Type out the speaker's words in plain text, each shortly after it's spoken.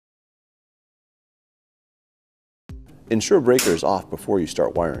Ensure breaker is off before you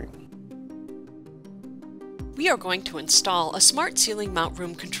start wiring. We are going to install a Smart Ceiling Mount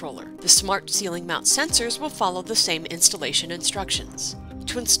room controller. The Smart Ceiling Mount sensors will follow the same installation instructions.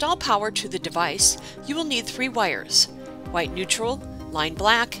 To install power to the device, you will need 3 wires: white neutral, line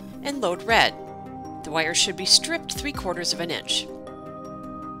black, and load red. The wires should be stripped 3/4 of an inch.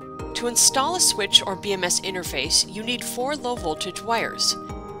 To install a switch or BMS interface, you need 4 low voltage wires,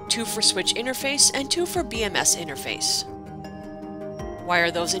 2 for switch interface and 2 for BMS interface. Wire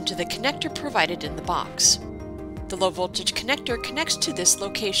those into the connector provided in the box. The low voltage connector connects to this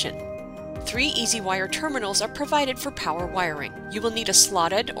location. 3 easy wire terminals are provided for power wiring. You will need a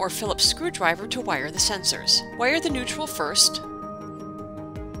slotted or Phillips screwdriver to wire the sensors. Wire the neutral first,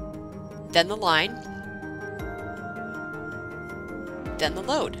 then the line, then the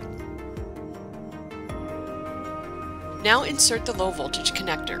load. Now insert the low voltage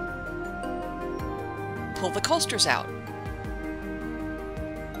connector. Pull the coasters out.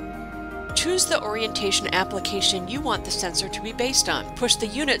 Choose the orientation application you want the sensor to be based on. Push the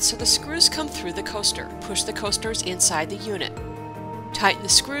unit so the screws come through the coaster. Push the coasters inside the unit. Tighten the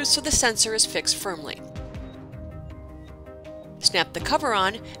screws so the sensor is fixed firmly. Snap the cover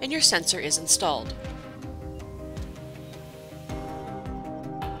on and your sensor is installed.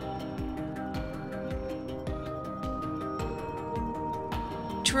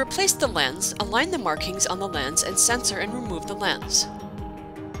 To replace the lens, align the markings on the lens and sensor and remove the lens.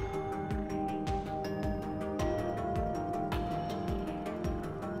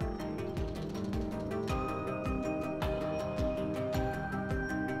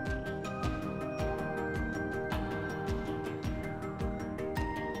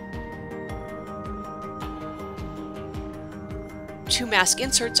 Two mask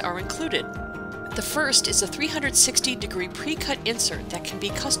inserts are included. The first is a 360-degree pre-cut insert that can be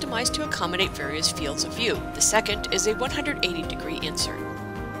customized to accommodate various fields of view. The second is a 180-degree insert.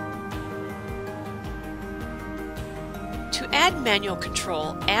 To add manual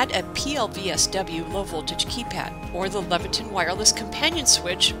control, add a PLVSW low-voltage keypad, or the Leviton wireless companion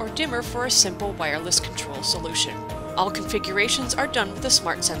switch or dimmer for a simple wireless control solution. All configurations are done with the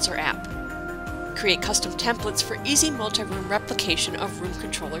Smart Sensor app. Create custom templates for easy multi-room replication of room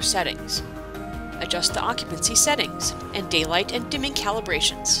controller settings. Adjust the occupancy settings and daylight and dimming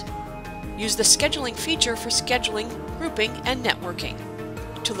calibrations. Use the scheduling feature for scheduling, grouping, and networking.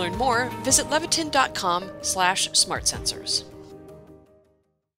 To learn more, visit leviton.com/smartsensors.